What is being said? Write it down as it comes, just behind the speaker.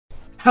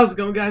How's it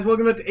going, guys?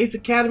 Welcome back to Ace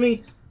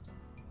Academy.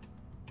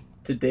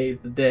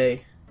 Today's the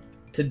day.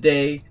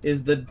 Today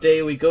is the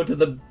day we go to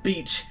the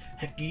beach.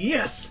 Heck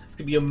yes! It's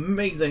gonna be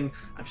amazing.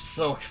 I'm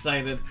so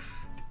excited.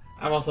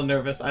 I'm also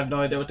nervous. I have no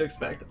idea what to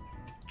expect.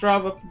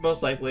 Drama,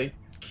 most likely.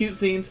 Cute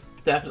scenes,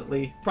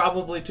 definitely.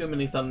 Probably too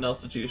many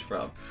thumbnails to choose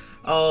from.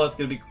 Oh, it's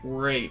gonna be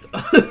great.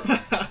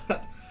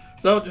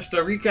 So, just to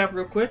recap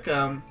real quick,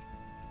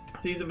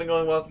 things have been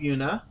going well with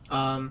Yuuna.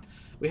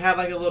 We had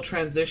like a little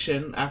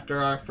transition after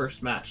our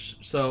first match,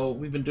 so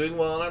we've been doing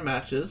well in our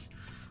matches.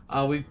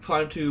 We've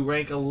climbed to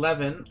rank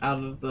 11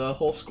 out of the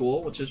whole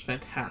school, which is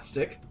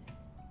fantastic.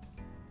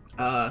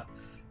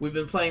 We've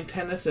been playing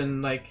tennis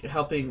and like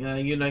helping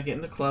Yuuna get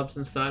into clubs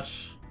and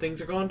such. Things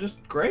are going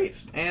just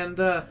great. And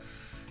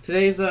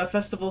today's a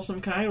festival of some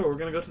kind where we're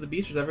going to go to the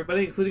beach with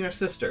everybody, including our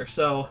sister.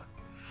 So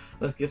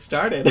let's get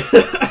started.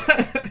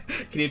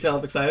 Can you tell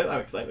I'm excited?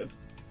 I'm excited.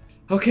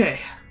 Okay.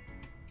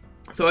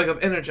 So I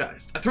got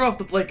energized. I throw off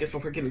the blankets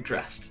before getting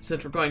dressed.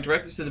 Since we're going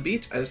directly to the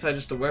beach, I decided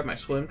just to wear my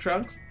swim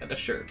trunks and a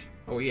shirt.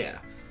 Oh yeah.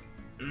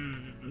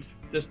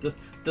 Just the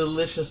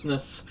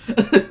deliciousness.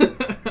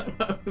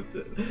 That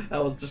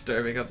was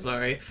disturbing, I'm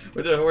sorry.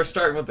 We're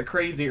starting with the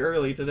crazy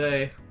early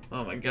today.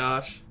 Oh my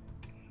gosh.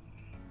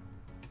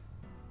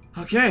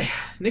 Okay,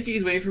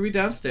 Nikki's waiting for me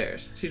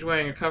downstairs. She's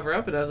wearing a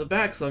cover-up and has a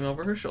bag slung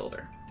over her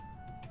shoulder.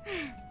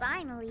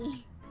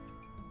 Finally.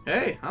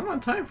 Hey, I'm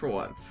on time for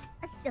once.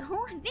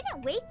 So, I've been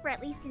awake for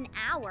at least an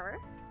hour.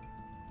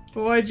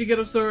 Well, why'd you get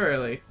up so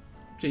early?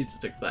 She's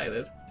just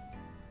excited.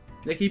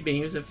 Nikki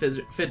beams and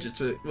fidgets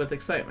with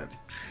excitement.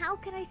 How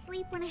could I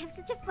sleep when I have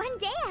such a fun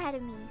day ahead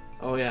of me?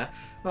 Oh yeah.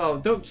 Oh,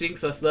 don't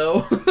jinx us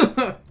though.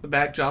 The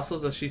bag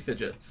jostles as she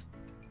fidgets.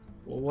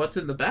 Well, what's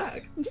in the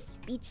bag?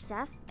 Just beach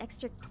stuff,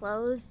 extra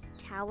clothes,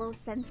 towels,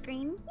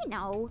 sunscreen, you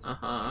know.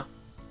 Uh-huh.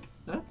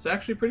 That's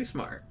actually pretty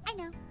smart. I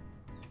know.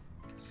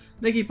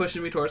 Nikki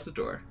pushes me towards the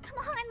door. Come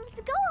on,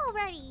 let's go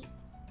already.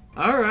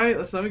 Alright,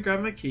 let me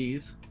grab my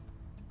keys.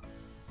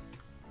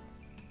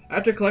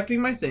 After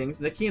collecting my things,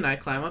 Nikki and I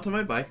climb onto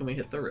my bike and we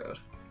hit the road.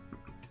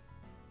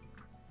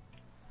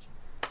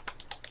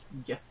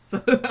 Yes!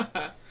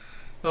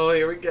 Oh,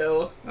 here we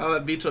go. Oh,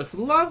 that beach looks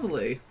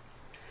lovely.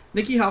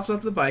 Nikki hops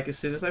off the bike as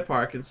soon as I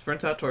park and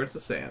sprints out towards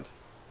the sand.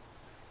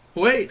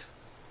 Wait!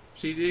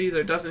 She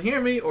either doesn't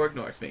hear me or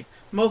ignores me.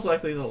 Most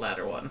likely the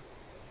latter one.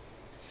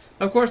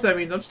 Of course that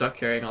means I'm stuck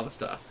carrying all the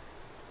stuff.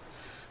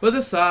 With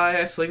a sigh,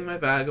 I sling my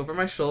bag over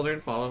my shoulder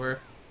and follow her.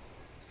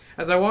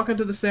 As I walk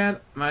into the sand,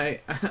 I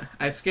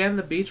scan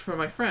the beach for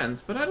my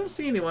friends, but I don't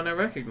see anyone I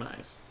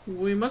recognize.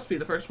 We must be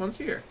the first ones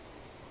here.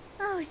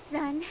 Oh,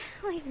 son,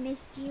 I've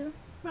missed you.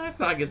 It's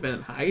not like it's been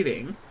in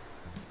hiding.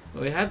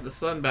 We had the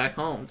sun back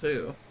home,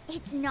 too.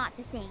 It's not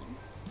the same.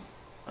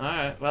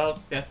 Alright, well,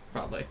 yes,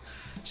 probably.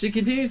 She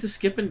continues to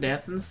skip and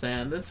dance in the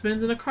sand, then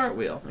spins in a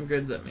cartwheel and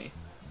grins at me.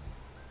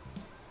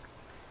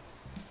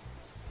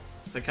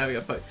 It's like having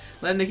a fight.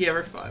 Let Nikki have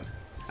her fun.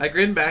 I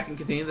grin back and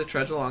continue to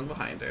trudge along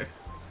behind her.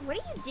 What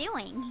are you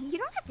doing? You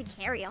don't have to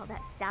carry all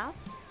that stuff.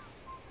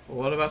 Well,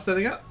 what about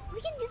setting up? We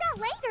can do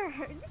that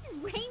later. This is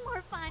way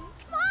more fun.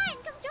 Come on,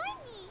 come join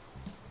me.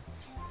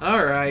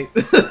 Alright.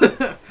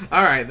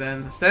 Alright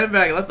then. Stand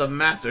back and let the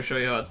master show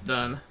you how it's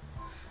done.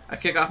 I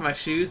kick off my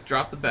shoes,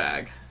 drop the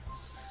bag.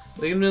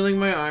 Windmilling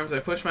my arms, I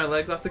push my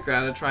legs off the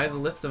ground and try to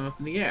lift them up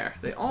in the air.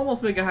 They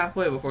almost make it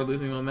halfway before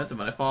losing momentum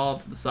and I fall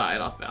to the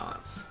side off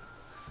balance.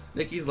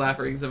 Nikki's laugh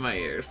rings in my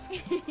ears.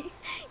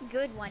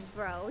 Good one,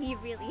 bro. You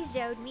really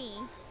showed me.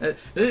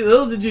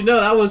 Little did you know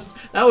that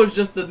was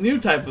just the new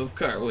type of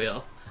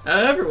cartwheel.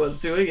 Everyone's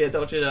doing it,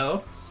 don't you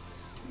know?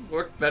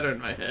 Worked better in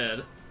my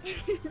head.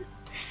 If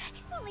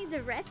only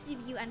the rest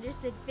of you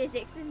understood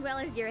physics as well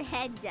as your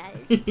head does.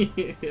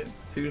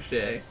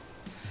 Touché.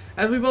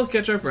 As we both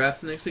catch our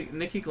breaths,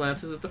 Nikki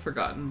glances at the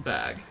forgotten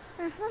bag.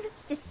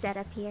 Let's just set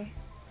up here.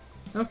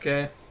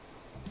 Okay.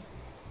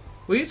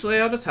 We each lay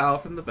out a towel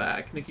from the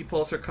bag. Nikki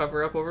pulls her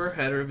cover up over her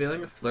head,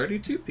 revealing a flirty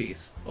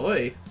two-piece.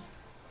 Oi.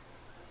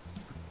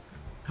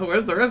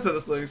 Where's the rest of the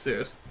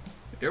swimsuit?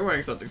 If you're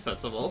wearing something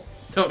sensible,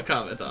 don't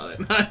comment on it.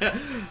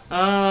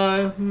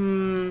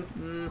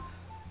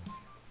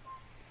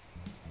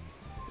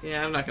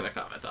 Yeah, I'm not gonna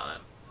comment on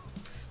it.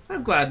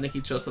 I'm glad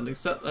Nikki chose a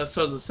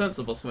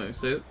sensible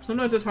swimsuit.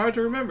 Sometimes it's hard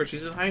to remember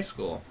she's in high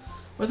school.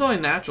 But it's only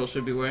natural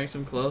she'd be wearing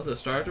some clothes that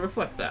start to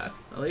reflect that.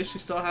 At least she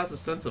still has a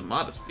sense of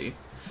modesty.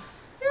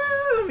 Yeah,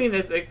 I mean,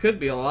 it could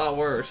be a lot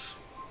worse.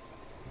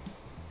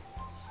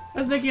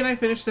 As Nikki and I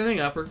finish standing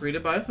up, we're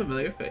greeted by a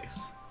familiar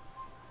face.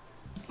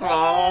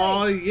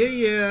 Oh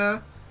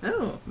yeah.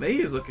 Oh,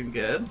 May's looking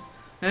good.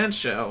 And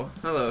Sho.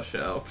 Hello,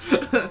 Sho.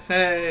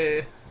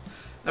 Hey.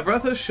 A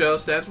breathless Sho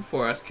stands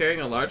before us, carrying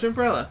a large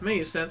umbrella.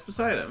 Mayu stands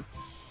beside him.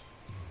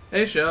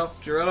 Hey, Sho.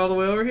 Did you run all the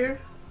way over here?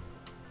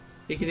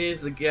 He continues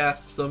to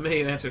gasp, so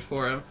Mayu answers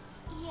for him.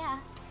 Yeah.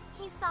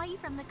 He saw you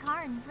from the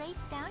car and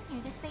raced down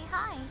here to say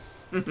hi.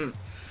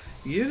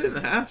 You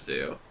didn't have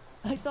to.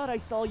 I thought I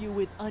saw you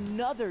with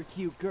another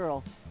cute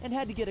girl and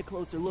had to get a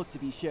closer look to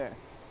be sure.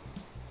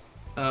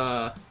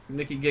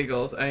 Nikki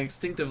giggles. I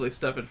instinctively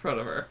step in front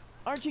of her.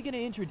 aren't you gonna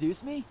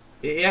introduce me?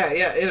 Yeah,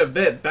 in a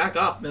bit. Back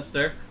off,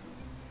 mister.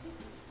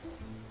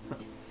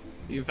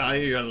 You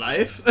value your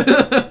life?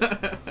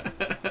 I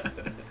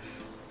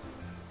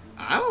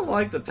don't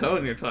like the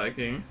tone you're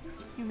taking.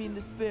 You mean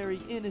this very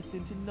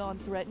innocent and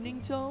non-threatening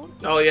tone?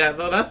 Oh yeah,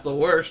 no, that's the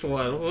worst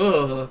one.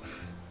 Ugh.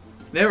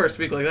 Never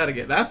speak like that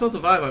again. That's not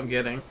the vibe I'm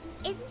getting.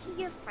 Isn't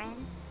he your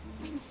friend?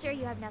 I'm sure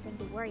you have nothing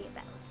to worry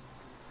about.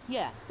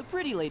 Yeah, the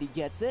pretty lady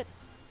gets it.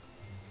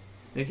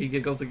 Nikki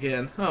giggles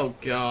again. Oh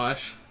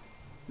gosh.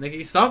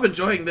 Nikki, stop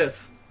enjoying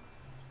this.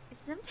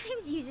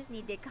 Sometimes you just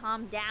need to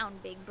calm down,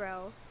 big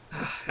bro.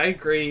 I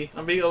agree.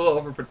 I'm being a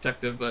little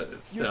overprotective,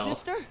 but still. Your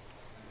sister?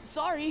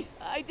 Sorry,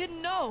 I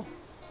didn't know.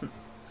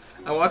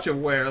 I watch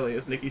him warily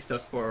as Nikki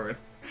steps forward.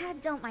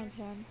 Don't mind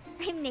him.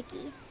 I'm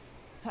Nikki.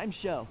 I'm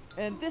Sho,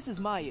 and this is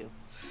Mayu.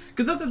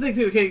 Because that's the thing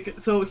too, okay,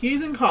 so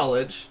he's in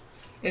college,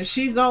 and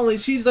she's not only,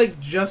 she's like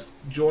just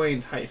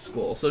joined high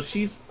school, so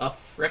she's a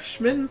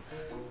freshman?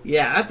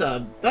 Yeah,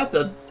 that's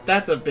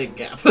a big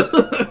gap.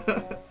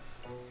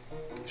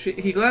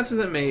 He glances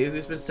at May,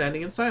 who's been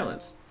standing in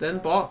silence, then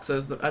balks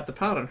at the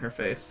pout on her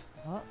face.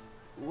 Huh?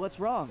 What's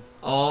wrong?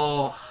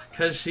 Oh,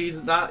 because he's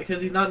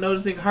not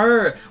noticing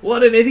her.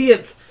 What an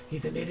idiot!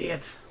 He's an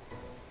idiot.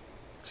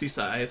 She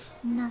sighs.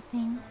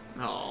 Nothing.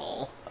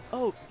 Oh.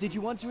 Oh, did you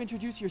want to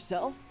introduce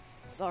yourself?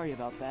 Sorry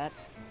about that.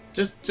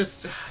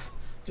 Just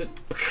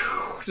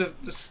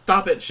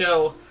stop it,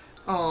 Sho.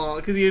 Oh,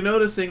 because you're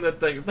noticing that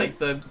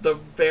the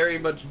very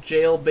much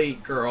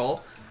jailbait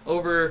girl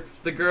over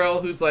the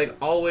girl who's like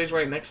always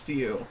right next to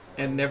you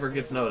and never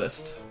gets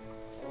noticed.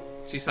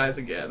 She sighs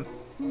again.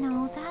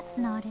 No, that's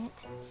not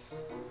it.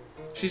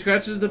 She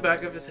scratches the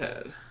back of his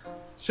head.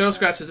 Sho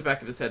scratches the back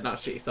of his head, not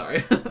she,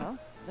 sorry. Huh?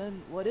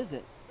 Then what is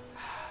it?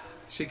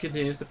 She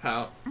continues to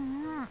pout.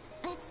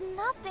 It's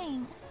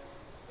nothing.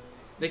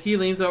 Nikki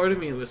leans over to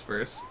me and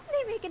whispers.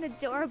 They make an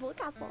adorable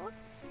couple.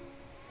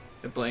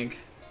 I blink.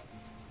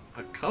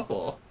 A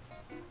couple?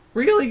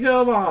 Really?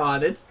 Come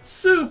on, it's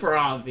super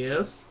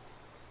obvious.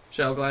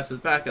 Sho glances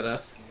back at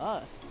us.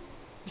 Us?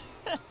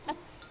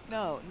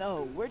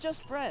 No, we're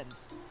just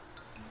friends.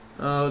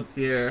 Oh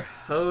dear,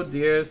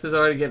 this is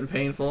already getting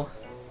painful.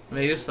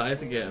 Mayu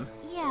sighs again.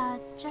 Yeah,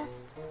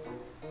 just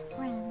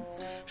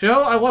friends.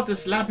 Sho, I want to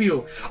slap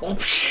you. Oh,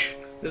 psh!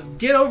 Just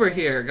get over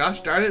here.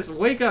 Gosh darn it, just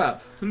wake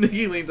up.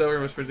 Nikki leans over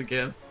and whispers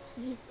again.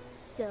 He's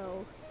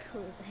so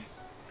clueless.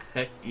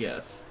 Heck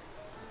yes.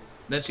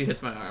 Then she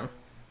hits my arm.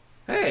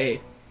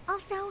 Hey!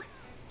 Also,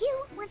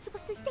 you weren't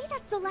supposed to say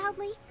that so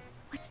loudly.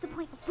 What's the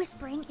point of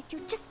whispering if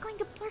you're just going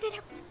to blurt it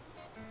out?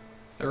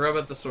 I rub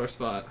at the sore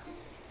spot.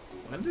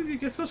 When did you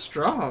get so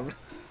strong?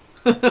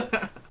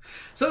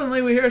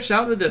 Suddenly we hear a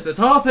shout in the distance.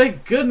 Oh,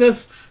 thank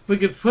goodness we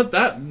could put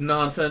that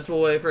nonsense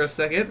away for a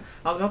second.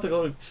 I'll have to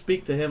go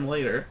speak to him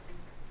later.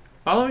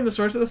 Following the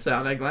source of the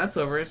sound, I glance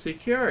over and see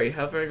Kiori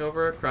hovering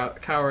over a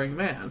cowering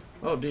man.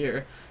 Oh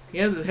dear. He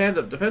has his hands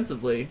up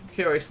defensively.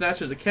 Kiori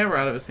snatches the camera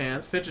out of his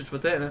hands, fidgets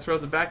with it, and then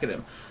throws it back at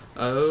him.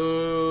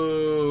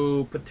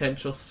 Oh,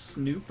 potential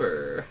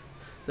snooper.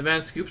 The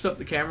man scoops up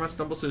the camera,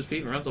 stumbles to his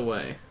feet, and runs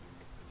away.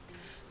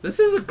 This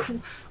is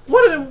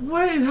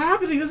what is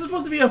happening? This is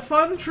supposed to be a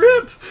fun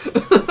trip!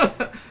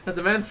 As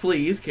the man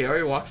flees,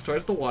 Kiori walks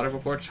towards the water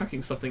before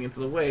chucking something into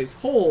the waves.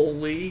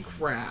 Holy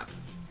crap.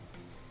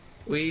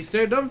 We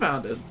stare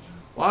dumbfounded,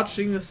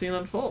 watching the scene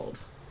unfold.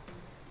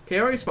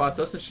 Kiori spots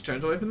us and she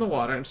turns away from the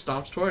water and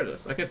stomps toward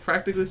us. I could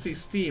practically see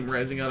steam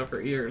rising out of her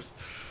ears.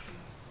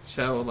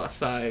 Shallow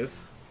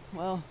sighs.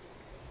 Well,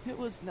 it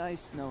was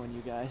nice knowing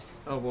you guys.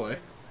 Oh boy.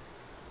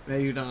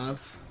 Mayu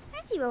nods.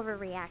 Aren't you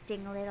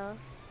overreacting a little?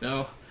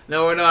 No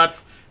we're not.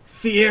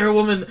 Fear,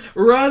 woman!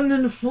 Run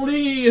and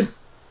flee!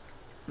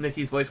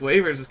 Nikki's voice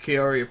wavers as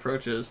Kiori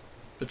approaches,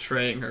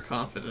 betraying her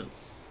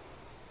confidence.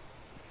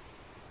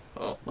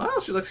 Oh, well,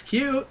 she looks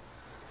cute.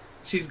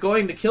 She's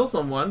going to kill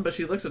someone, but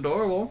she looks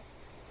adorable.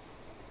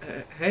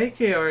 Hey,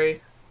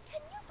 Kiori.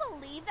 Can you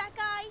believe that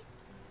guy?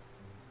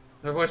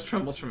 Her voice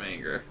trembles from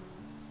anger.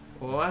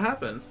 Well, what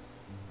happened?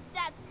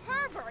 That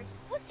pervert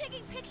was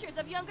taking pictures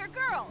of younger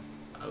girls.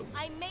 Oh.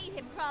 I made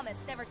him promise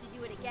never to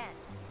do it again.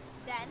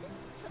 Then,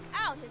 took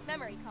out his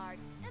memory card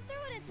and threw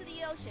it into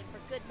the ocean for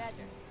good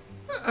measure.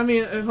 I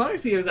mean, as long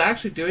as he was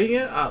actually doing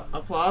it,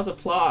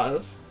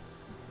 applause.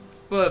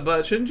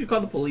 But shouldn't you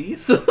call the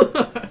police?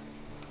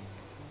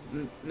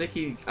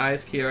 Nikki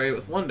eyes Kiori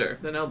with wonder,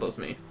 then elbows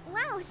me.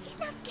 Wow, she's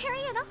not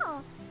scary at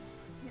all.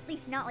 At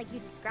least not like you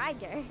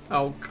described her.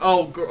 Oh.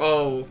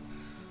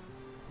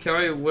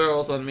 Kiori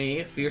whirls on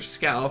me, fierce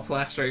scowl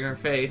plastering her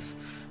face.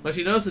 When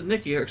she notices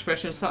Nikki, her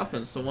expression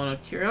softens to one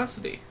of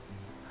curiosity.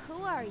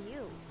 Who are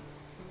you?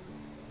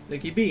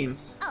 Nikki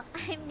beams. Oh,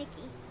 I'm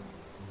Nikki.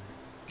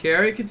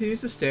 Kiori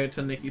continues to stare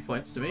until Nikki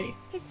points to me.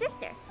 His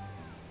sister.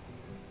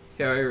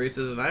 Kiori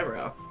raises an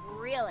eyebrow.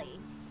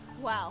 Really?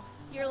 Wow,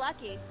 you're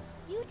lucky.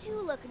 You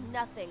two look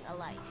nothing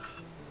alike.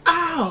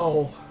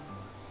 Ow!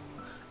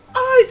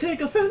 I take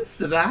offense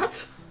to that.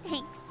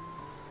 Thanks.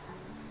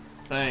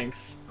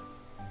 Thanks.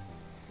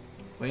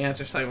 We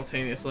answer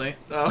simultaneously.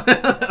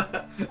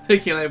 Oh.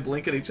 Nikki and I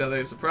blink at each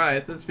other in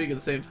surprise, then speak at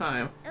the same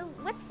time.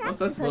 What What's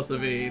that supposed to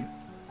mean?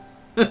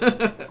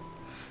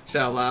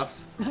 Shao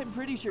laughs. I'm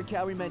pretty sure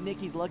Kaori meant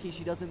Nikki's lucky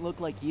she doesn't look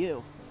like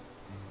you.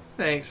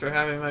 Thanks for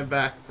having my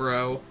back,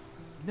 bro.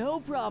 No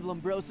problem,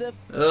 Broseph.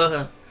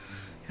 Ugh.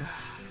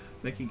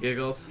 Nikki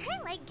giggles.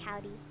 I like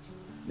Cowdy.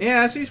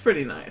 Yeah, she's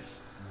pretty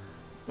nice.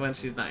 When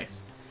she's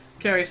nice.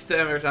 Carrie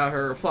stammers out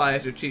her reply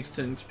as her cheeks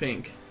tinge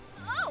pink.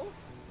 Oh!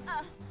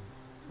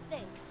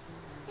 Thanks.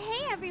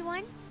 Hey,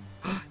 everyone.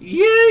 Yay,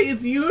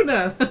 it's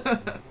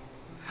Yuuna!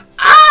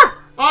 Ah!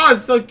 Oh,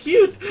 it's so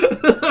cute!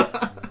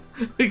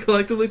 We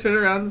collectively turn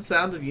around at the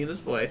sound of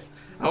Yuna's voice.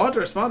 I want to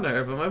respond to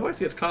her, but my voice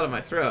gets caught in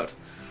my throat.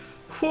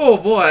 Oh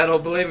boy, I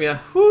don't blame you.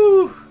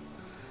 Whew!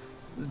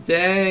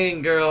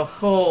 Dang, girl.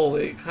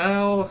 Holy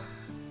cow.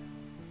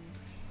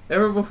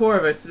 Never before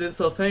have I been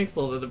so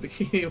thankful that a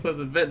bikini was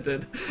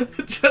invented.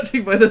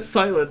 Judging by the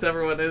silence,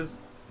 everyone is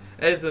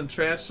as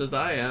entranced as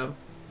I am.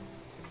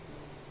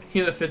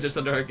 Yuuna fidgets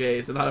under her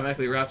gaze and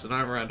automatically wraps an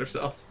arm around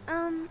herself.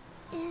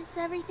 Is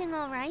everything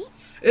alright?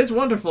 It's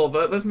wonderful,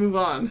 but let's move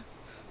on.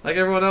 Like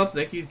everyone else,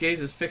 Nikki's gaze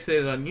is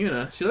fixated on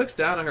Yuuna. She looks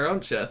down at her own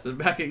chest and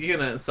back at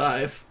Yuuna and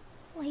sighs.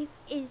 Life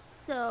is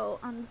so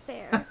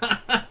unfair.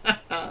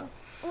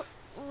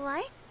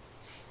 What?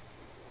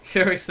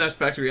 Carrie snaps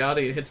back to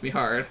reality and hits me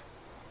hard.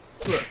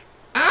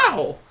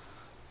 Ow!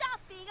 Stop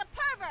being a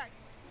pervert!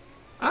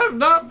 I'm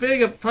not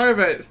being a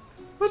pervert.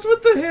 What's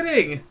with the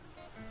hitting?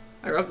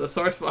 I rub the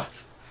sore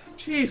spots.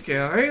 Jeez,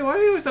 Carrie, why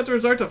do you always have to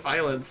resort to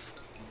violence?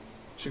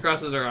 She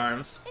crosses her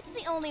arms.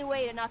 It's the only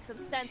way to knock some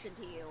sense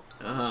into you.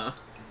 Uh-huh.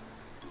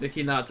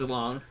 Nikki nods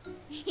along.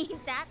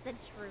 Ain't that the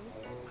truth?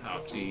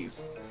 Oh,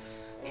 jeez.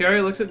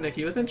 Carrie looks at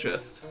Nikki with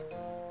interest.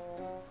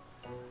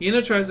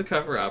 Yuuna tries to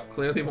cover up,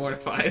 clearly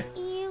mortified.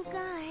 You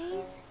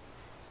guys...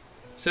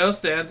 Shell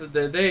stands at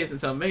their days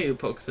until Mayu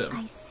pokes him.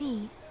 I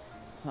see.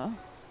 Huh?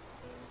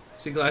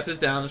 She glances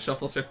down and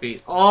shuffles her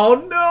feet.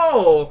 Oh,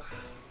 no!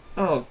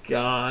 Oh,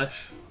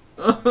 gosh.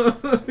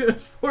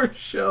 Poor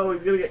Sho,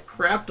 he's gonna get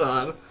crapped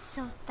on.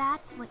 So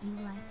that's what you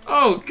like.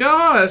 Oh,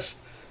 gosh!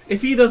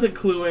 If he doesn't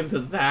clue into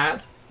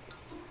that...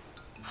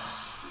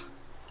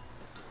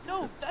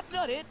 No, that's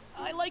not it.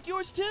 I like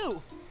yours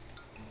too.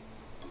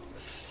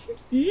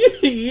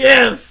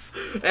 Yes!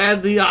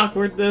 And the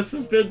awkwardness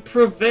has been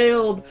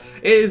prevailed.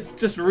 It has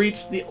just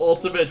reached the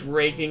ultimate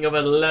ranking of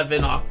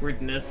 11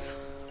 awkwardness.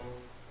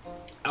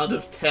 Out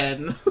of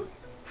 10.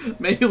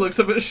 May looks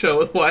up at Sho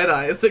with wide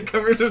eyes that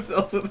covers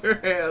herself with her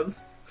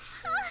hands.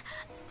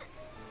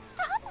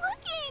 Stop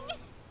looking!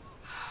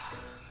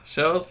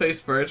 Sho's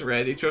face burns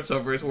red. He trips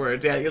over his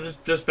words. Yeah, you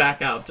just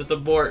back out. Just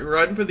abort.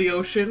 Run for the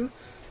ocean.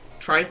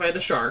 Try and find a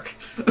shark.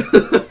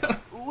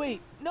 Wait,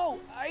 no,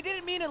 I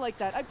didn't mean it like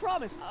that. I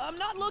promise. I'm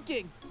not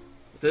looking.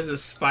 This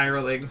is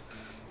spiraling.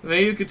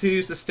 Mayu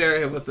continues to stare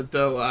at him with the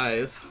doe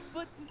eyes.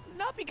 But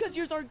not because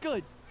yours aren't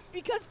good.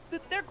 Because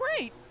they're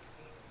great.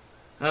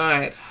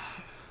 Alright.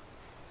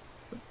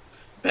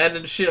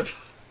 Abandoned ship.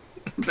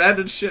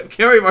 Abandoned ship.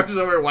 Carrie marches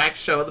over and whacks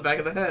Sho in the back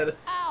of the head.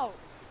 Ow!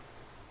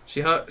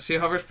 She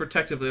hovers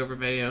protectively over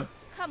Mayu.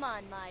 Come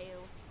on,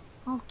 Mayu.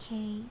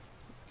 Okay.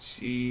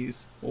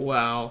 Jeez.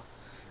 Wow.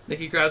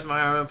 Nikki grabs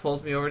my arm and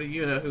pulls me over to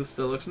Yuuna, who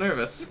still looks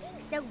nervous. You're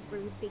being so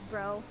rude, big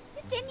bro.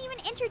 You didn't even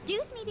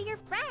introduce me to your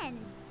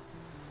friend.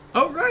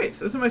 Oh, right.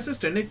 This is my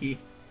sister, Nikki.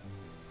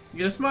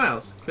 Yuuna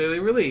smiles, clearly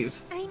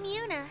relieved. I'm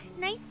Yuuna.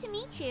 Nice to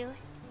meet you.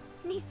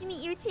 Nice to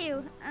meet you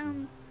too.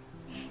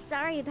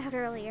 Sorry about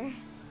earlier.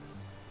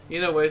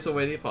 Yuuna waves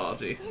away the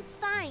apology. It's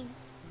fine.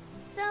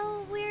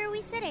 So, where are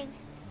we sitting?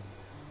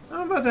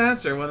 I'm about to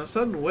answer when a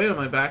sudden weight on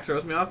my back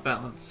throws me off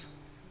balance.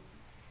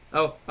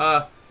 Oh,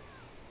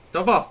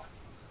 don't fall.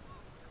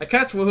 I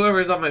catch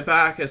whoever is on my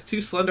back as two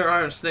slender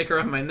arms snake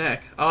around my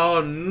neck. Oh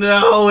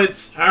no,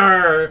 it's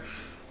her!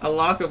 A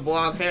lock of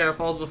blonde hair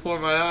falls before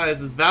my eyes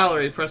as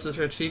Valerie presses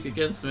her cheek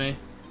against me.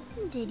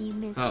 Did you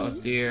miss Oh me?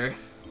 dear.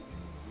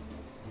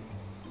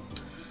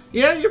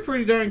 Yeah, you're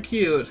pretty darn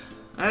cute.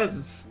 I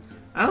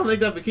don't think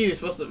that bikini is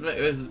supposed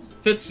to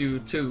fits you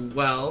too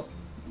well,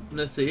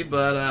 Missy,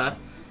 but it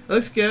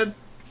looks good.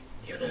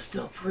 Yuna's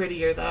still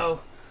prettier though.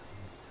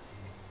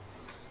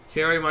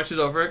 Carrie marches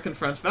over and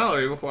confronts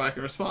Valerie before I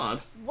can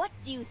respond. What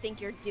do you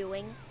think you're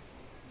doing?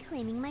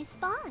 Claiming my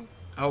spot.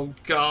 Oh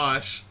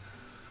gosh.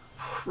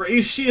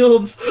 Ray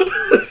shields!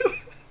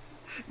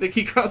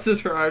 Nikki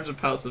crosses her arms and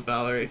pouts at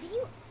Valerie. Do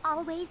you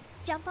always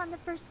jump on the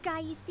first guy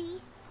you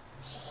see?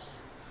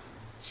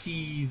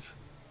 Jeez.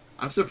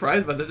 I'm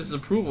surprised by the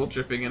disapproval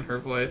dripping in her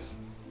voice.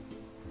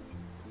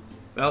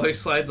 Valerie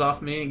slides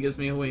off me and gives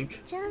me a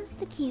wink. Just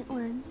the cute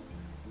ones.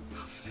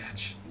 Oh,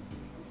 fetch.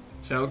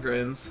 Shao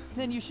grins.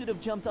 Then you should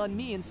have jumped on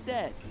me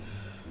instead.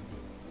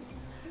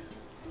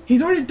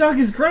 He's already dug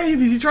his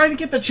grave! Is he trying to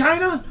get to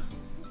China?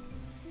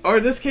 Or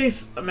in this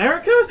case,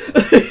 America?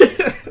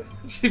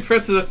 She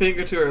presses a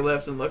finger to her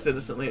lips and looks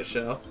innocently at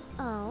Shao.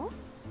 Oh,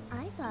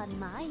 I thought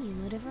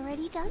Mayu would have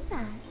already done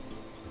that.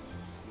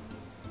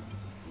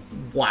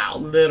 Wow,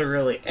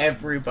 literally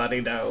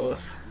everybody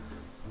knows.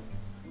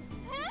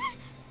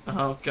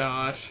 Oh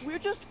gosh. We're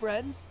just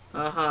friends.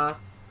 Uh-huh.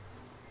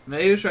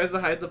 Mayu tries to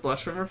hide the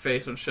blush from her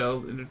face when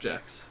Shao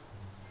interjects.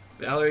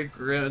 Valerie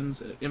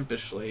grins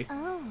impishly.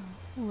 Oh,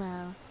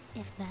 well,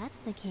 if that's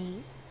the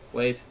case...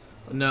 Wait,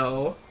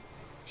 no.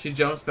 She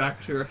jumps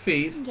back to her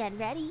feet. Get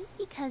ready,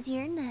 because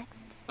you're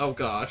next. Oh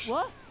gosh.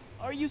 What?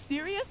 Are you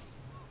serious?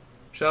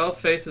 Charlotte's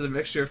face is a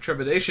mixture of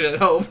trepidation and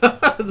hope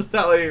as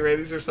Valerie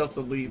readies herself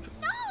to leap.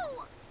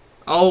 No!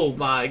 Oh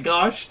my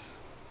gosh.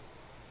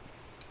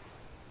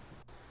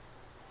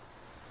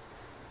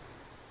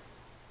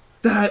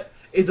 That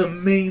is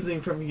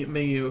amazing from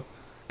Mayu.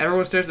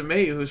 Everyone stares at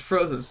Mayu, who's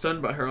frozen,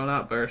 stunned by her own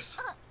outburst.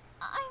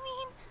 I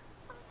mean...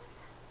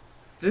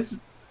 This...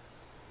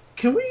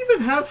 Can we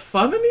even have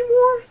fun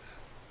anymore?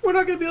 We're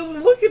not going to be able to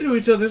look into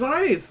each other's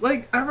eyes.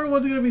 Like,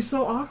 everyone's going to be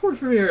so awkward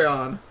from here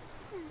on.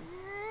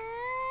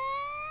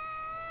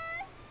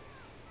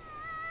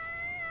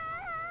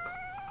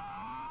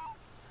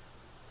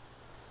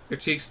 Her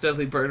cheeks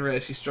steadily burn red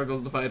as she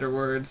struggles to find her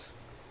words.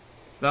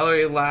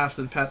 Valerie laughs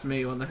and pats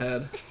Mayu on the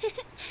head.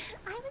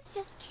 I was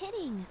just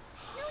kidding.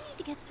 No need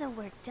to get so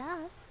worked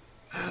up.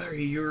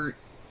 Valerie, you're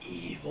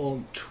evil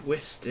and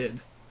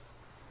twisted.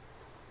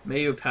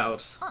 Mayu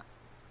pouts.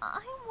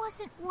 I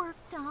wasn't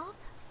worked up.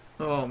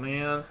 Oh,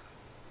 man.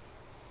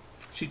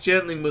 She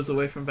gently moves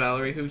away from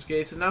Valerie, whose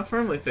gaze is now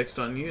firmly fixed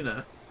on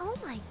Yuuna. Oh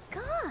my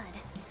god.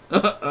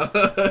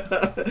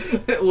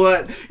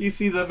 What? You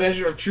see the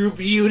measure of true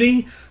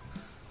beauty?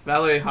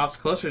 Valerie hops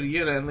closer to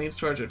Yuuna and leans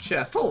towards her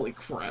chest. Holy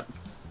crap.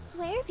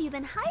 Where have you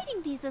been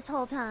hiding these this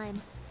whole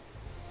time?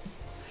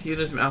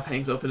 Yuna's mouth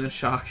hangs open in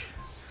shock.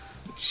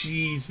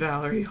 Jeez,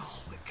 Valerie.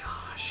 Oh my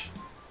gosh.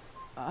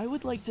 I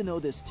would like to know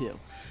this too.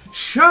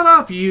 Shut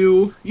up,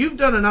 you! You've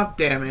done enough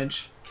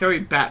damage. Carry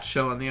Bat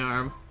Show on the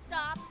arm.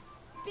 Stop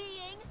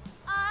being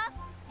a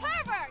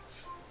pervert!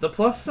 The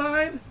plus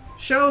side?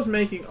 Show's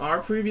making our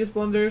previous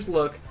blunders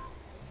look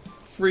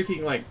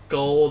freaking like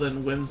gold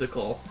and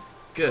whimsical.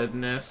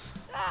 Goodness.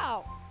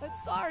 Ow! I'm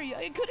sorry,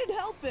 I couldn't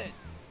help it.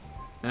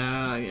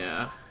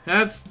 Yeah.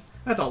 That's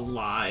a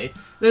lie.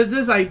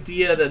 This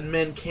idea that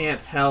men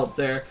can't help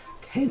their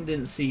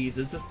tendencies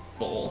is just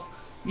bull.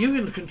 You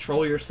can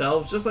control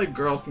yourselves just like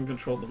girls can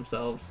control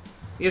themselves.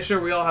 Yeah, sure,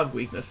 we all have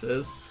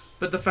weaknesses.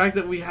 But the fact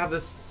that we have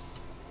this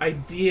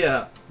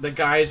idea that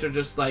guys are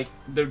just like,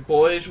 the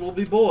boys will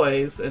be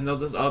boys, and they'll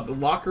just, the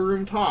locker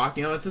room talk,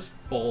 you know, it's just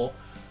bull.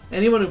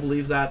 Anyone who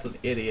believes that's an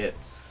idiot.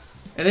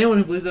 And anyone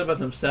who believes that about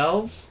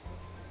themselves,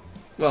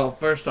 well,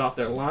 first off,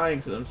 they're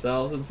lying to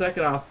themselves, and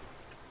second off,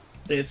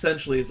 it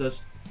essentially is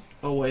just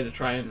a way to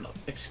try and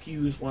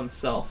excuse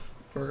oneself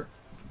for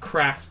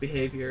crass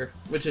behavior,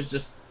 which is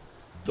just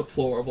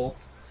deplorable.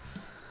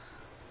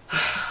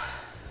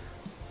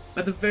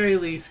 At the very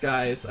least,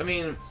 guys, I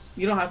mean,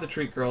 you don't have to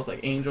treat girls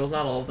like angels.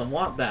 Not all of them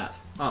want that,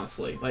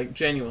 honestly. Like,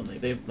 genuinely.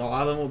 A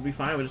lot of them would be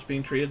fine with just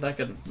being treated like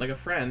a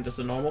friend, just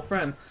a normal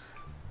friend.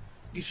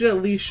 You should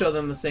at least show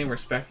them the same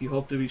respect you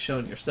hope to be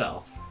shown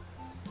yourself.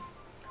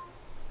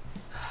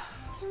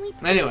 Can we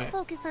please Anyway.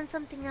 focus on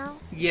something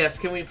else? Yes,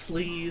 can we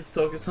please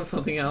focus on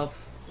something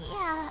else?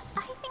 Yeah,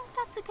 I think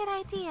that's a good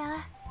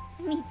idea.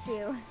 Me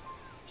too.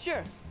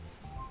 Sure.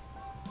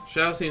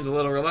 Xiao seems a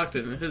little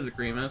reluctant in his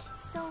agreement.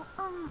 So,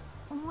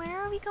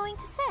 where are we going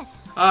to sit?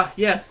 Ah,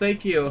 yes,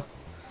 thank you.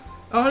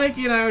 Oh,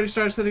 Nikki and I already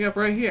started setting up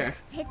right here.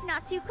 It's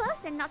not too close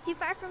and not too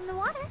far from the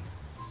water.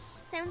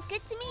 Sounds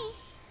good to me.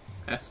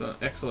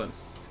 Excellent.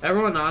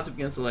 Everyone nods and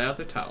begins to lay out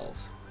their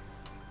towels.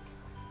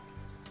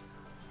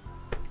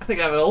 I think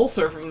I have an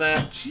ulcer from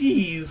that.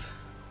 Jeez.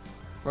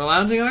 We're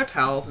lounging on our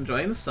towels,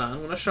 enjoying the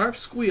sun, when a sharp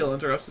squeal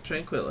interrupts the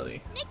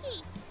tranquility.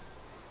 Nikki!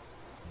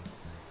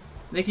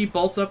 Nikki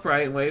bolts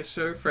upright and waves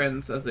to her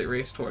friends as they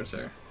race towards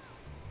her.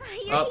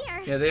 You're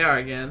here. Yeah, they are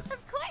again.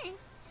 Of course.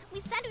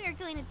 We said we were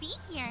going to be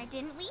here,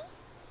 didn't we?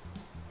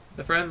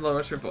 The friend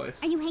lowers her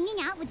voice. Are you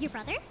hanging out with your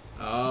brother?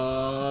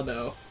 Oh,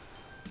 no.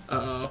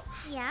 Uh-oh.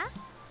 Yeah?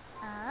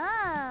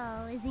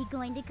 Oh, is he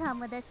going to come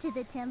with us to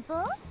the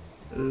temple?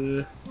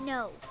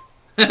 No.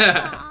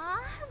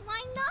 Aw,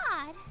 why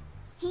not?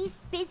 He's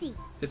busy.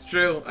 It's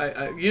true.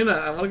 Yuuna,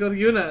 I want to go to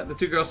Yuuna. The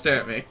two girls stare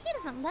at me. He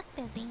doesn't look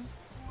busy.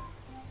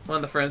 One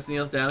of the friends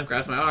kneels down and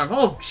grabs my arm.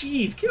 Oh,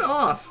 jeez, get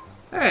off.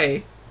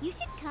 Hey. You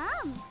should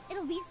come.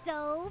 It'll be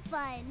so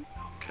fun.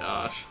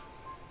 Gosh.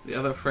 The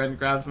other friend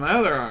grabs my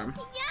other arm.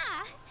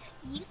 Yeah,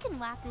 you can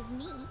walk with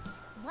me.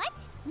 What?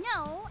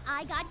 No,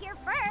 I got here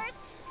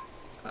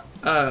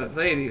first.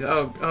 Lady.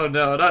 Oh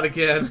no, not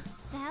again.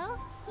 So,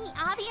 he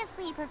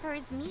obviously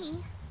prefers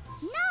me.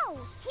 No,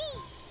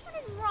 what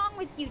is wrong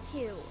with you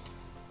two?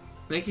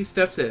 Nikki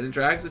steps in and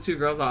drags the two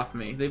girls off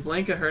me. They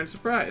blink at her in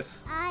surprise.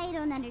 I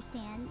don't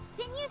understand.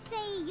 Didn't you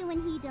say you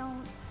and he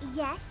don't?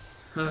 Yes.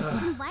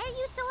 Then why are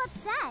you so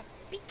upset?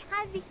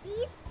 Because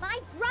he's my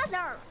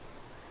brother.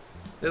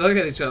 They look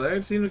at each other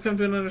and seem to come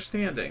to an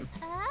understanding.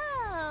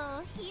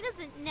 Oh, he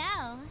doesn't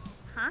know.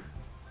 Huh?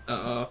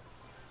 Uh-oh.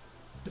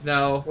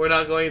 No, we're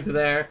not going to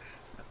there.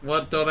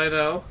 What don't I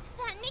know?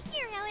 That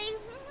Nikki really...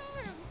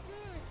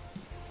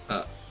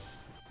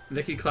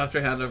 Nikki claps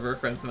her hand over her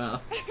friend's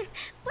mouth.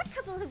 What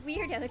couple of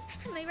weirdos,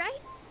 am I right?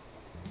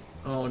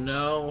 Oh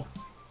no.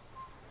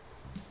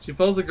 She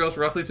pulls the girls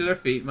roughly to their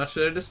feet, much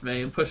to their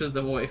dismay, and pushes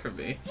them away from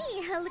me.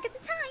 Gee, look at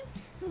the time.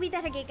 We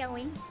better get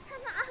going.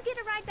 I'll get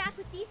a ride back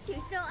with these two,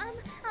 so,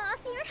 I'll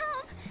see you at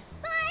home.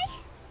 Bye!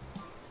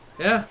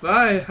 Yeah,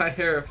 bye. I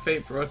hear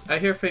faint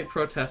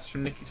protests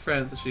from Nikki's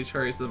friends as she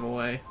hurries them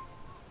away.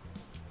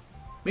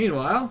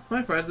 Meanwhile,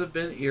 my friends have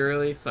been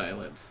eerily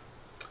silent.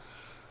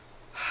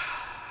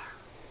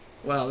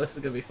 Well, this is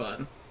gonna be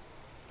fun.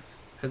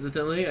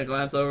 Hesitantly, I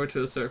glance over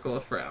to a circle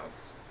of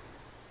frowns.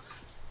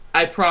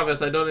 I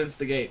promise I don't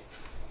instigate.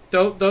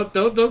 Don't call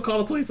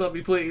the police on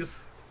me, please.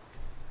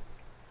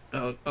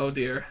 Oh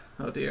dear.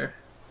 Oh dear.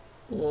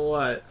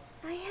 What?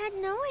 I had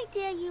no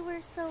idea you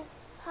were so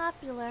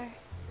popular.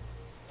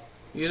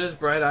 Yuna's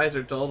bright eyes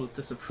are dulled with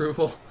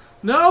disapproval.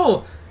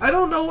 No! I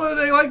don't know why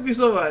they like me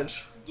so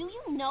much. Do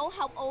you know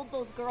how old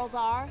those girls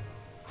are?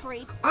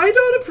 Creep. I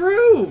don't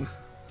approve!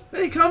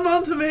 Hey, come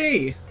on to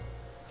me!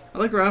 I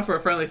look around for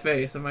a friendly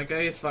face, and my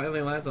gaze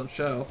finally lands on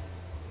Sho.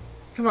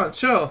 Come on,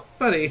 Sho,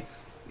 buddy.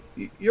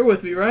 You're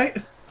with me, right?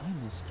 I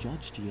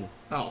misjudged you.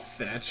 Oh,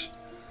 fetch.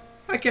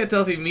 I can't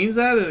tell if he means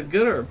that in a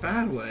good or a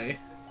bad way.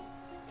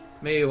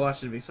 Maybe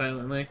watching me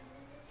silently.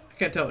 I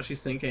can't tell what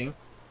she's thinking.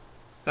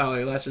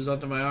 Valerie latches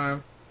onto my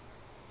arm.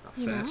 Oh,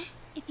 fetch.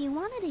 If you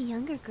wanted a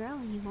younger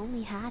girl, you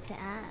only had to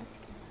ask.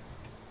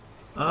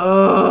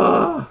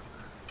 Oh,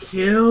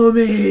 kill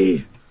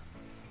me!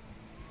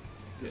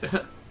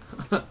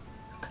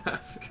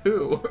 Ask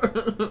who?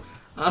 What do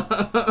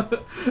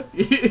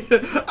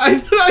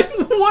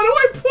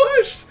I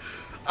push?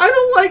 I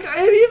don't like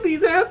any of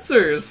these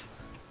answers.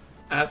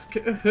 Ask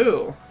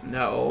who?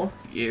 No,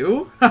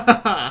 you?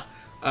 I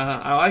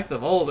like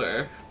them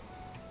older.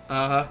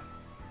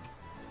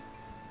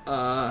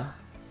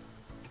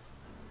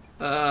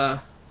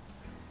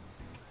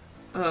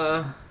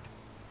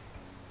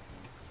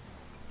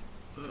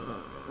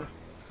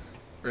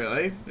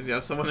 Really? Did you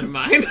have someone in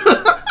mind?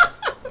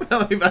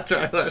 Melanie bats her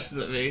eyelashes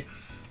at me.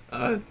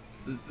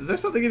 Is there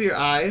something in your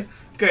eye?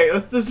 Okay,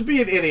 let's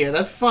be an idiot.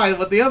 That's fine,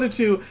 but the other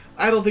two,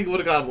 I don't think would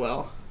have gone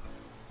well.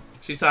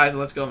 She sighs and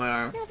lets go of my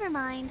arm. Never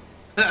mind.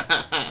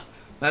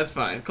 That's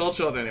fine. Cold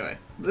shoulder anyway.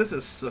 This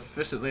is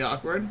sufficiently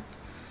awkward.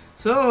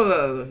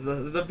 So,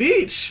 the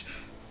beach!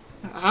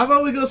 How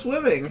about we go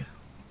swimming?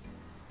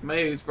 My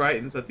face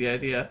brightens at the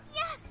idea.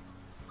 Yes!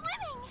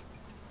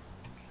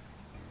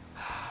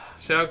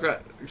 Swimming!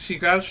 She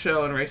grabs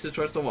Sho and races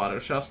towards the water.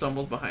 Sho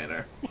stumbles behind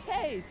her.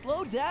 Hey,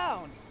 slow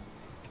down!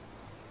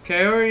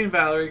 Kaori and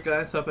Valerie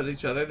glance up at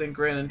each other, then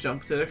grin and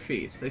jump to their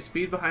feet. They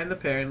speed behind the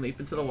pair and leap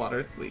into the water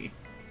with glee.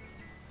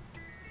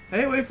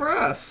 Hey, wait for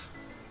us!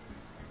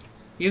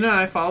 Yuuna and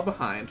I follow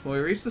behind. When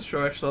we reach the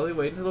shore, I slowly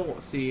wade into the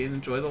sea and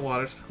enjoy the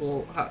water's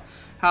cool,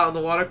 how the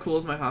water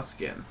cools my hot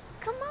skin.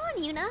 Come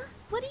on, Yuuna.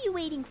 What are you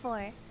waiting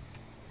for?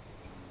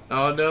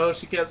 Oh no,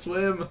 she can't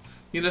swim!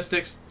 Yuuna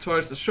sticks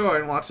towards the shore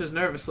and watches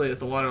nervously as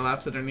the water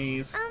laps at her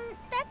knees.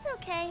 That's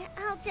okay.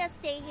 I'll just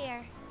stay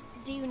here.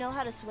 Do you know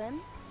how to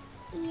swim?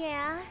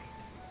 Yeah.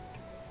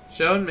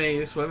 Sho and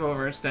Mayu swim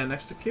over and stand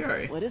next to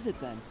Kaori. What is it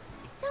then?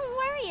 Don't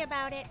worry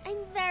about it.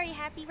 I'm very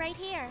happy right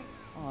here.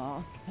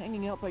 Aw,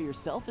 hanging out by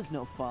yourself is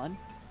no fun.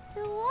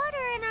 The water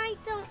and I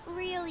don't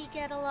really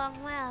get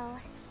along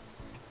well.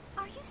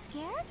 Are you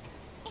scared?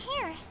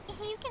 Here,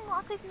 you can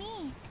walk with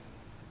me.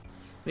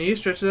 Mayu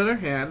stretches out her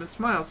hand and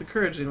smiles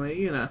encouragingly at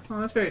Yuuna.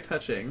 Oh, that's very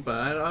touching, but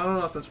I don't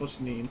know if that's what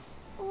she needs.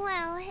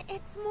 Well,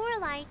 it's more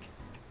like...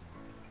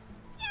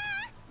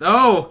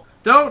 No!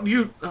 Don't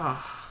you...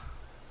 Oh.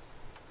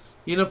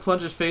 Yuuna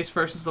plunges face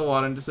first into the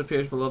water and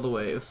disappears below the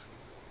waves.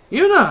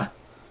 Yuuna!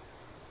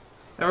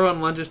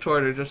 Everyone lunges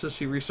toward her just as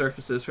she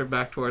resurfaces, her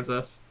back towards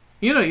us.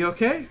 Yuuna, you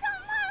okay?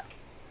 Don't look!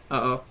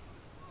 Uh-oh.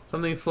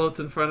 Something floats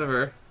in front of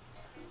her.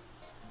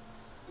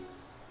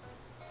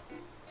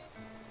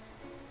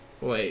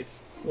 Wait.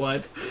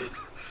 What?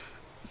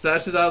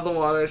 Sashes out of the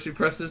water, she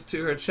presses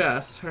to her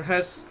chest. Her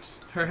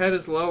head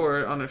is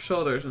lower on her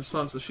shoulders and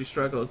slumps as she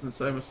struggles and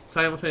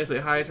simultaneously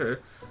hide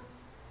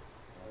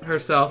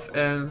herself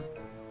and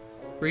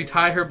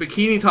retie her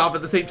bikini top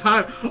at the same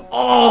time.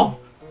 Oh!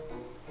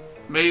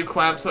 Mayu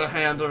clamps her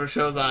hand over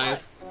Sho's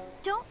eyes.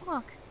 Don't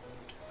look.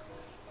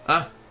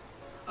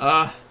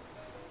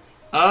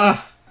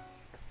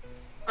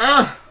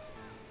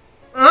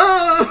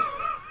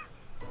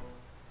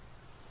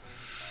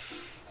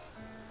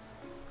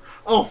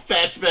 Oh,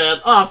 fetch, man.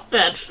 Oh,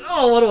 fetch.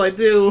 Oh, what do I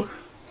do?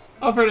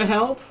 Offer to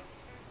help?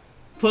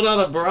 Put on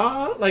a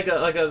bra? Like a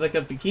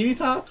bikini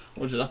top?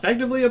 Which is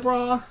effectively a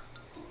bra?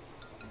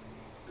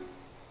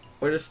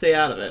 Or just stay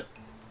out of it?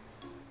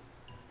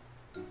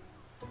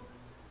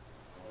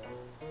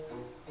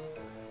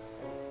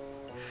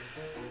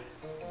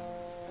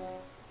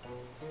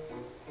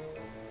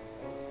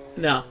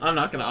 No, I'm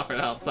not gonna offer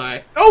to help,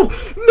 sorry. Oh,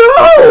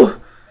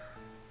 no!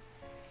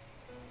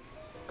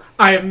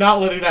 I am not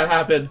letting that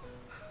happen.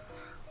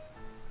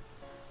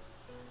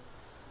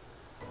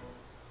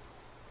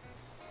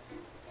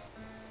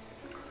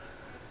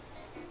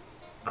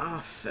 Oh,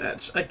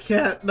 fetch. I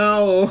can't,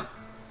 no.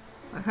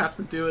 I have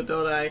to do it,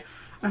 don't I?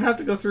 I have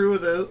to go through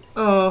with it.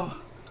 Oh.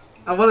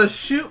 I want to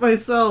shoot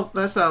myself.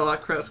 That sounded a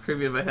lot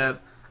creepy in my head.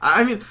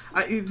 I mean,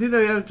 it's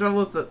either you have trouble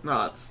with the...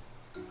 No,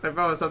 I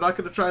promise, I'm not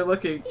gonna try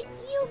looking.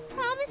 You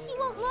promise you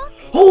won't look?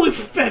 Holy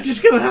fetch, it's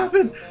gonna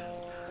happen!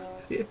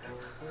 Yeah.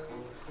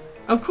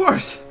 Of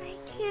course! I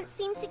can't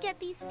seem to get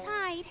these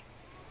tied.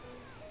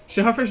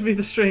 She offers me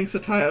the strings to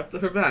tie up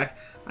her back.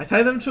 I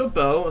tie them to a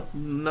bow with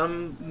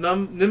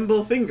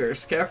nimble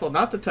fingers, careful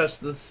not to touch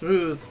the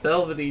smooth,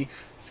 velvety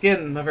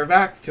skin of her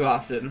back too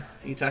often.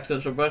 Each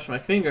accidental brush of my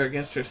finger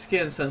against her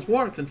skin sends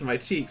warmth into my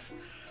cheeks.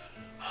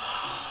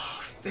 Oh,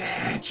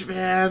 fetch,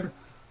 man!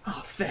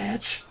 Oh,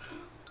 fetch!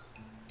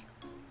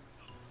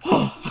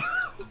 Oh.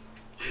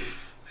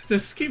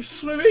 Just keep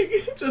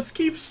swimming! Just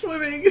keep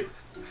swimming!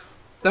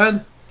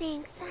 Done!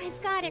 Thanks, I've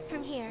got it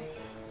from here.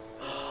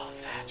 Oh,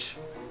 fetch.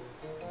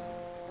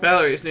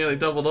 Valerie is nearly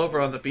doubled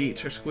over on the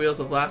beach, her squeals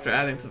of laughter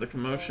adding to the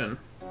commotion.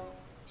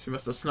 She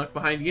must have snuck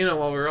behind Yuuna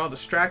while we were all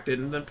distracted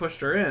and then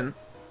pushed her in.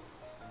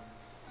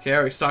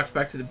 Carrie stalks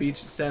back to the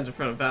beach and stands in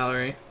front of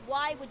Valerie.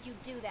 Why would you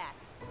do that?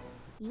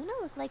 Yuuna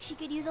looked like she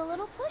could use a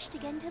little push to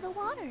get into the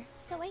water,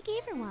 so I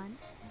gave her one.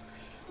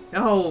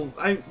 No,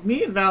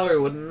 me and Valerie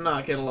would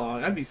not get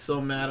along. I'd be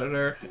so mad at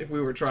her if we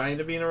were trying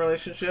to be in a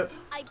relationship.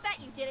 I bet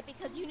you did it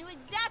because you knew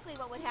exactly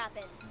what would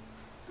happen.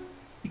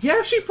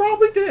 Yeah, she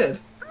probably did.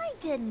 I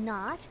did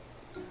not.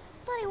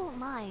 But I won't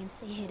lie and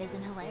say it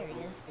isn't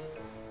hilarious.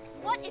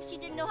 What if she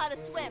didn't know how to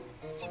swim?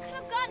 She could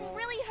have gotten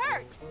really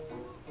hurt.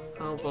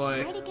 Oh boy.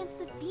 It's right against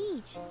the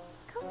beach.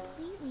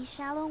 Completely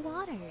shallow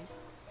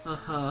waters.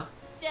 Uh-huh.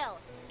 Still,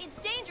 it's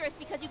dangerous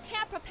because you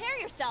can't prepare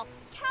yourself.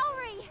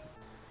 Calorie!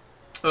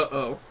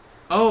 Uh-oh.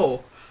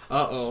 Oh.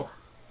 Uh-oh.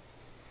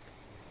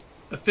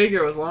 A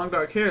figure with long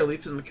dark hair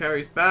leaps into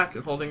Carrie's back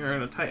and holding her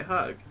in a tight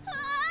hug.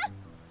 Ah!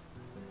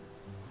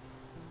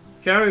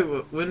 Carrie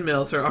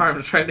windmills her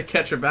arms trying to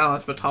catch her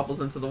balance but topples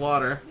into the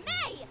water.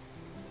 May!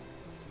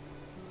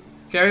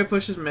 Carrie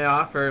pushes May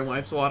off her and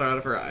wipes water out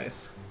of her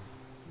eyes.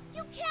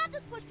 You can't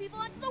just push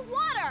people into the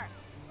water!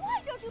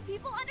 Why don't you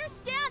people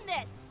understand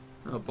this?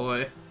 Oh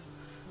boy.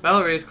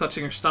 Valerie is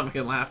clutching her stomach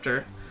in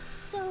laughter.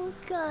 So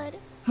good.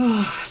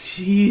 Oh,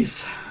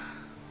 jeez.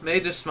 May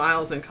just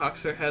smiles and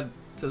cocks her head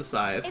to the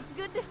side. It's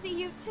good to see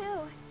you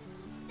too.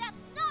 That's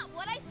not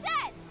what I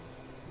said!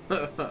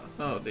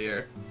 Oh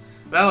dear.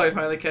 Valerie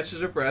finally catches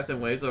her breath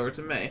and waves over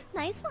to May.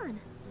 Nice one.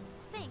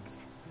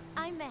 Thanks.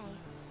 I'm May.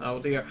 Oh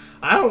dear.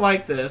 I don't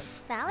like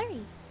this.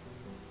 Valerie.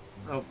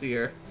 Oh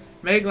dear.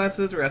 May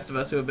glances at the rest of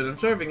us who have been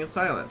observing in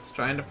silence,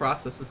 trying to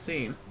process the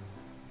scene.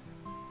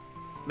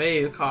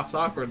 May coughs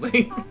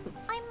awkwardly.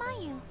 I'm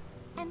Mayu.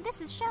 And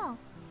this is Sho.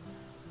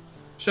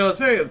 Sho is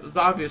very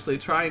obviously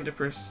trying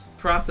to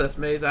process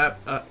May's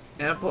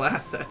ample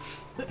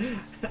assets.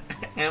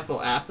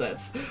 Ample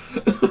assets.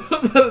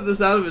 But at the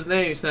sound of his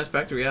name, he snaps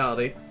back to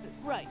reality.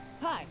 Right.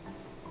 Hi.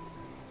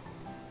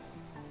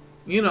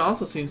 Yuuna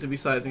also seems to be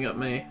sizing up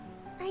May.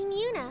 I'm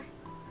Yuuna.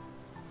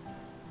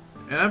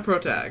 And I'm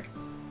Protag.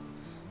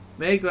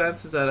 May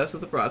glances at us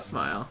with a broad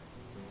smile.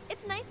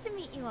 It's nice to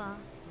meet you all.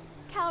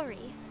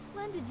 Kaori,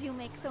 when did you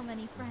make so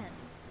many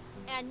friends?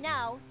 And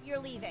now, you're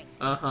leaving.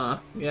 Uh-huh.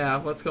 Yeah,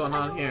 what's going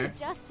on here? I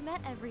just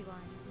met everyone.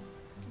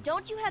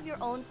 Don't you have your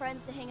own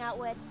friends to hang out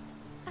with?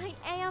 I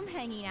am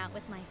hanging out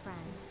with my friend.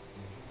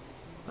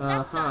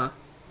 Uh-huh.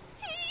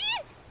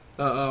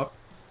 Uh-oh.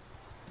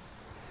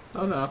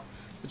 Oh no.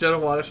 The jet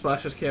of water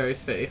splashes Carrie's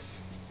face.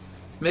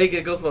 May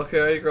giggles while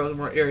Carrie grows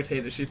more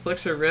irritated. She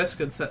flicks her wrist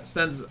and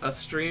sends a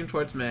stream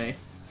towards May.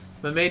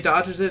 But May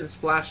dodges it and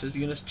splashes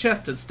Yuna's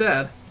chest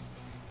instead.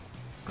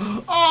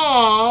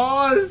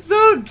 Oh, it's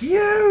so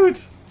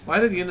cute! Why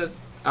did Yuna's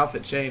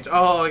outfit change?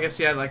 Oh, I guess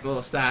she had like a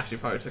little sash she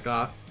probably took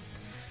off.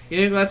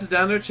 Yuuna glances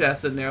down to her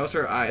chest and narrows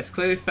her eyes,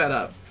 clearly fed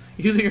up.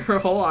 Using her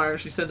whole arm,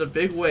 she sends a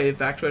big wave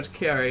back towards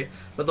Carrie,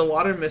 but the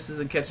water misses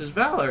and catches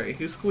Valerie,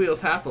 who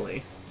squeals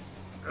happily.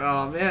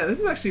 Oh man, this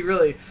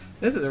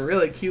is a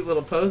really cute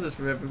little poses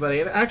from everybody.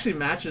 It actually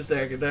matches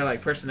their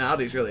like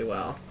personalities really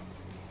well.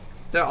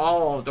 They're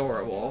all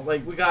adorable.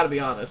 Like, we gotta be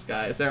honest,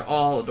 guys. They're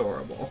all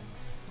adorable.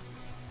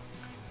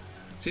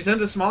 She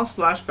sends a small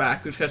splash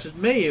back, which catches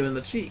Mayu in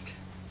the cheek.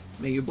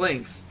 Mayu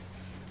blinks.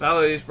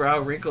 Valerie's brow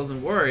wrinkles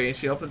in worry, and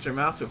she opens her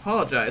mouth to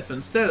apologize, but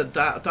instead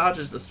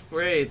dodges the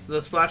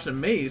splash that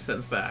Mayu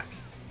sends back.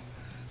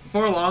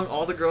 Before long,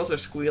 all the girls are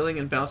squealing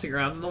and bouncing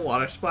around in the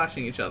water,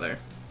 splashing each other.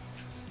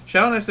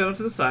 Shao and I stand up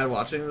to the side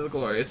watching the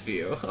glorious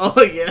view.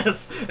 Oh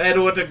yes,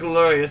 and what a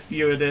glorious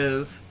view it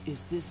is.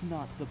 Is this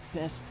not the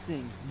best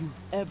thing you've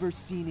ever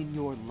seen in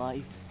your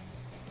life?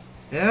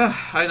 Yeah,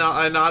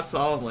 I nod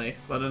solemnly,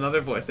 but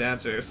another voice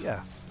answers.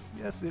 Yes,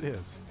 yes it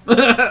is.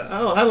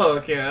 Oh, hello,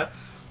 Akira.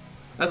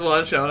 As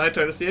one Shao and I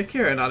turn to see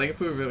Akira nodding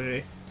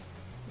approvingly.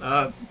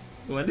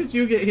 When did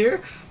you get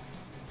here?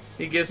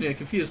 He gives me a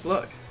confused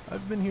look.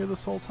 I've been here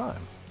this whole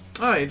time.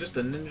 Oh, you're just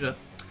a ninja.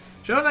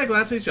 Shao and I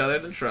glance at each other,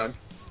 then shrug.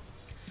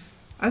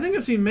 I think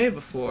I've seen May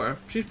before.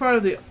 She's part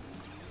of the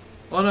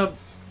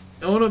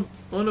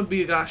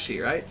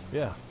Onobigashi, right?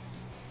 Yeah.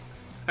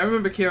 I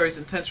remember Kiari's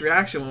intense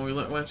reaction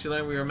when she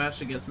learned we were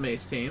matched against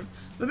May's team,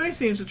 but May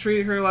seems to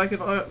treat her like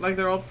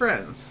they're old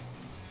friends.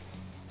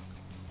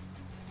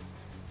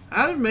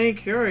 How did May and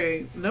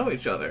Kyori know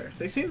each other?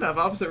 They seem to have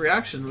opposite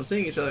reactions when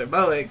seeing each other.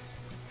 By the way,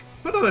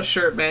 put on a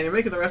shirt, man. You're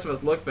making the rest of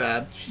us look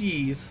bad.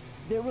 Jeez.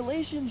 Their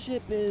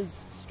relationship is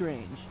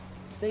strange.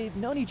 They've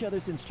known each other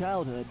since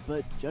childhood,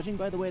 but judging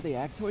by the way they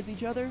act towards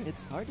each other,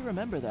 it's hard to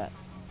remember that.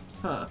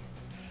 Huh.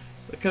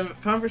 The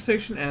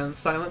conversation ends,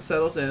 silence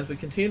settles in as we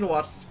continue to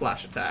watch the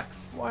splash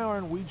attacks. Why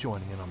aren't we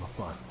joining in on the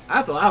fun?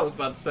 That's what I was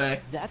about to say.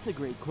 That's a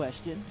great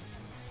question.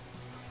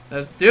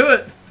 Let's do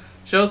it!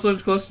 Sho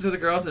swims closer to the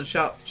girls and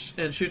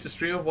shoots a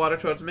stream of water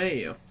towards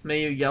Mayu.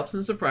 Mayu yelps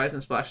in surprise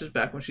and splashes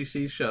back when she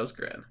sees Sho's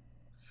grin.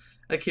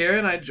 Akira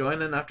and I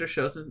join in after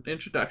Sho's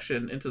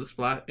introduction into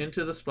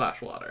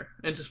Splash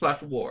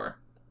War.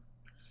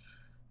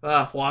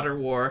 Water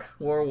war.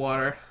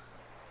 Water.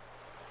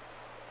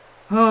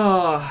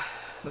 Oh,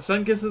 the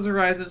sun kisses the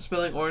horizon,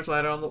 spilling orange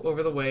light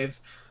over the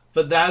waves.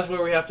 But that is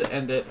where we have to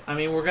end it. I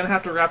mean, we're going to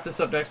have to wrap this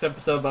up next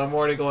episode, but I'm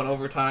already going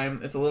over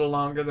time. It's a little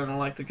longer than I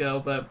like to go,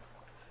 but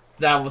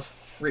that was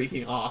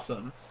freaking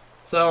awesome.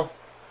 So,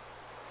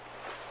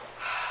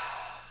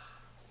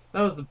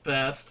 that was the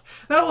best.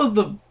 That was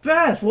the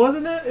best,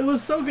 wasn't it? It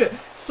was so good.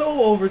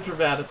 So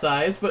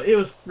over-dramatized, but it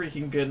was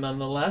freaking good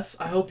nonetheless.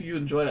 I hope you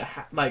enjoyed it.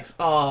 Like,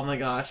 oh my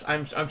gosh.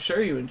 I'm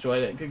sure you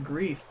enjoyed it. Good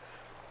grief.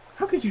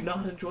 How could you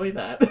not enjoy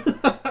that?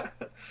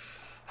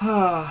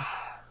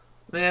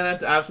 Man,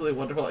 that's absolutely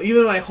wonderful.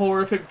 Even my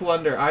horrific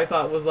blunder I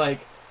thought was like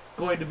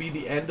going to be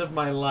the end of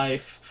my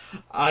life.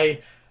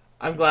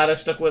 I'm glad I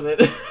stuck with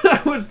it.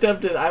 I was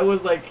tempted. I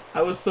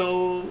was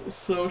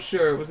so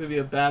sure it was gonna be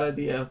a bad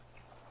idea.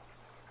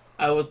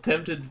 I was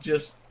tempted to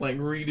just like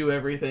redo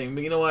everything,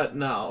 but you know what?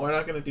 No, we're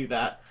not gonna do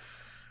that.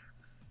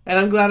 And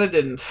I'm glad I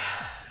didn't.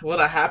 What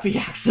a happy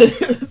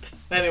accident.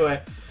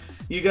 Anyway,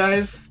 you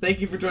guys, thank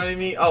you for joining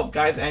me. Oh,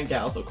 guys and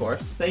gals, of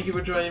course. Thank you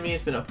for joining me.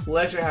 It's been a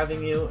pleasure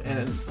having you,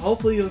 and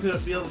hopefully you'll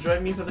be able to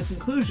join me for the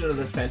conclusion of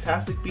this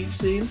fantastic beach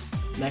scene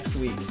next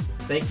week.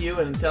 Thank you,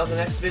 and until the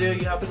next video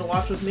you happen to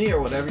watch with me, or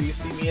whatever you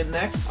see me in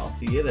next, I'll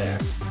see you there.